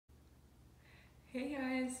Hey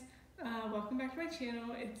guys, welcome back to my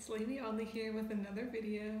channel. It's Lady Audley here with another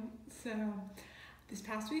video. So this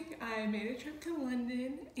past week I made a trip to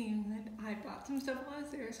London and I bought some stuff while I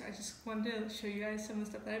was there, so I just wanted to show you guys some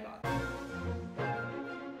of the stuff that I bought.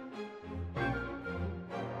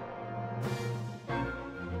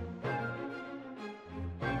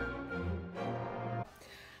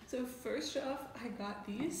 So first off, I got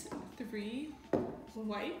these 3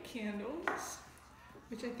 white candles,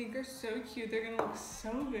 which I think are so cute. They're gonna look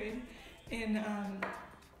so good in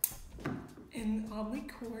Audley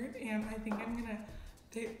Court, and I think I'm gonna,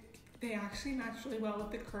 they actually match really well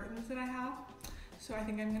with the curtains that I have, so I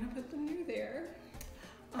think I'm gonna put them near there.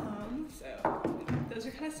 So those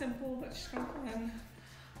are kind of simple, but just kind of fun.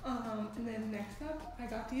 And then next up, I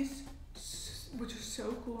got these, which are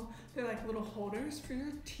so cool. They're like little holders for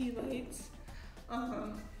your tea lights.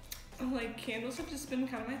 Like candles have just been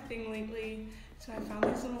kind of my thing lately, so I found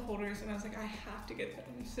these little holders and I was like, I have to get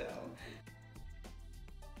them. So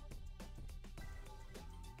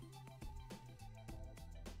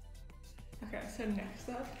okay, so next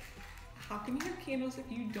up, how can you have candles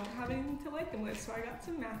if you don't have anything to light them with? So I got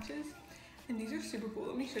some matches, and these are super cool.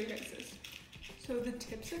 Let me show you guys this. So the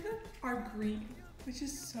tips of them are green, which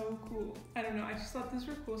is so cool. I don't know, I just thought these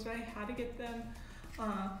were cool, so I had to get them.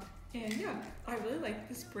 And yeah, I really like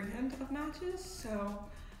this brand of matches, so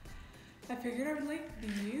I figured I would like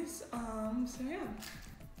these. So yeah,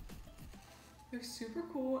 they're super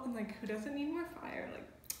cool, and like, who doesn't need more fire? Like,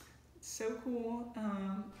 it's so cool.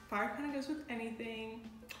 Fire kind of goes with anything.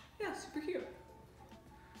 Yeah, super cute.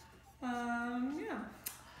 Yeah.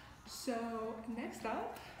 So next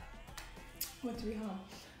up, what do we have?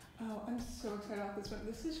 Oh, I'm so excited about this one.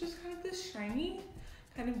 This is just kind of this shiny,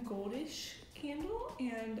 kind of goldish candle,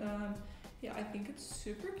 and yeah, I think it's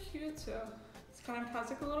super cute. So it's kind of has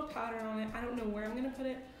like a little pattern on it. I don't know where I'm gonna put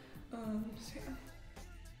it. So yeah.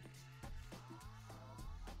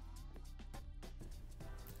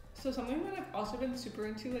 So something that I've also been super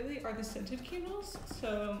into lately are the scented candles.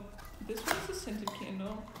 So this one is a scented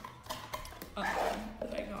candle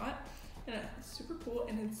that I got, and it's super cool,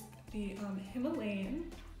 and it's the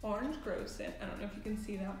Himalayan Orange Grove scent. I don't know if you can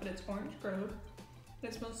see that, but it's Orange Grove.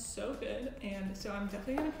 It smells so good, and so I'm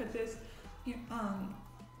definitely gonna put this in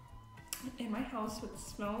my house, which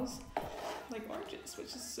smells like oranges, which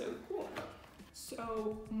is so cool.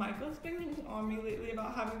 So Michael's been on me lately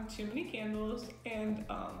about having too many candles, and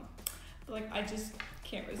like I just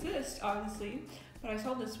can't resist, obviously. But I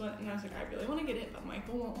saw this one and I was like, I really want to get it, but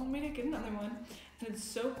Michael won't want me to get another one. And it's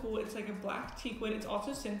so cool. It's like a black teakwood. It's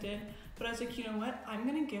also scented. But I was like, you know what? I'm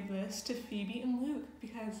gonna give this to Phoebe and Luke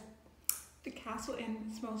because the Castle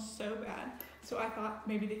Inn smells so bad. So I thought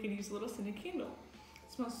maybe they could use a little scented candle.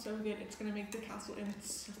 It smells so good. It's gonna make the Castle Inn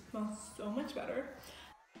smell so much better.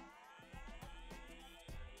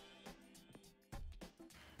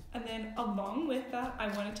 And then along with that, I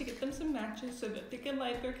wanted to get them some matches so that they could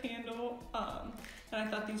light their candle. And I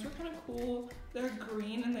thought these were kind of cool. They're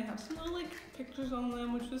green and they have some little like pictures on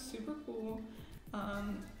them, which was super cool.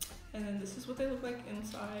 And then this is what they look like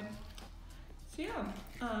inside. So yeah,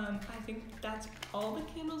 I think that's all the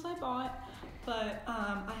candles I bought, but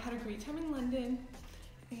I had a great time in London,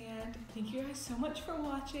 and thank you guys so much for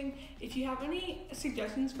watching. If you have any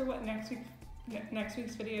suggestions for what next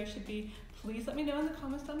week's video should be, please let me know in the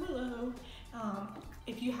comments down below.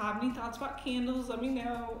 If you have any thoughts about candles, let me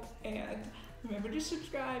know, and remember to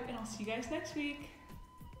subscribe, and I'll see you guys next week.